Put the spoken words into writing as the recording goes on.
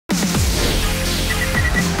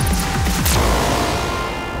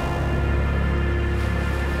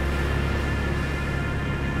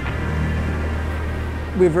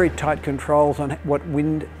We're very tight controls on what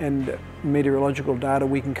wind and meteorological data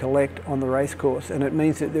we can collect on the racecourse, and it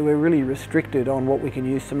means that we're really restricted on what we can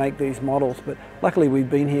use to make these models. But luckily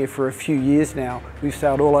we've been here for a few years now. We've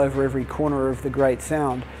sailed all over every corner of the Great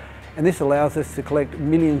Sound, and this allows us to collect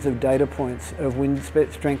millions of data points of wind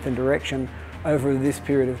strength and direction over this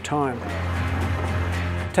period of time.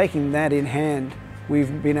 Taking that in hand,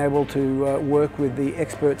 we've been able to work with the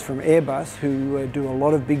experts from Airbus who do a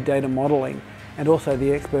lot of big data modelling, and also the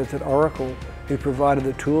experts at Oracle who provided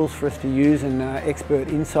the tools for us to use and expert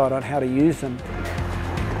insight on how to use them.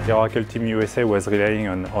 The Oracle Team USA was relying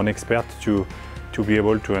on experts to be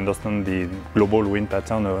able to understand the global wind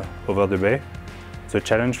pattern over the bay. The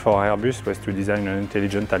challenge for Airbus was to design an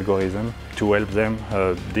intelligent algorithm to help them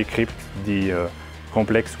decrypt the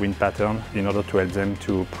complex wind pattern in order to help them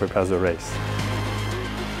to prepare the race.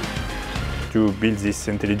 To build this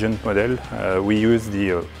intelligent model, we use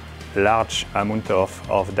the large amount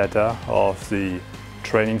of data of the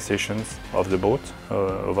training sessions of the boat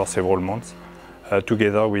over several months,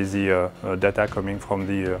 together with the data coming from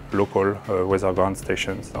the local weather ground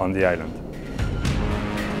stations on the island.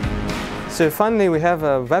 So finally we have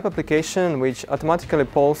a web application which automatically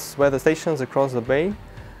polls weather stations across the bay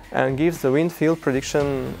and gives the wind field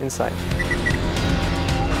prediction insight.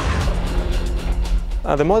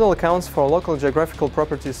 The model accounts for local geographical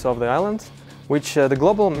properties of the island, which the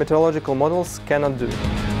global meteorological models cannot do.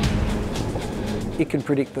 It can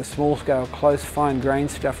predict the small-scale, close, fine-grained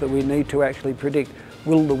stuff that we need to actually predict.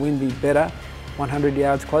 Will the wind be better 100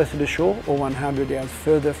 yards closer to shore or 100 yards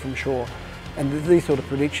further from shore? And these sort of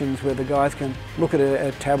predictions where the guys can look at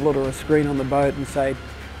a tablet or a screen on the boat and say,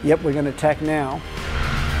 yep, we're going to tack now.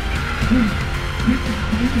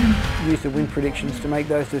 Use the wind predictions to make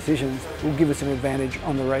those decisions will give us an advantage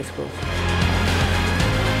on the racecourse.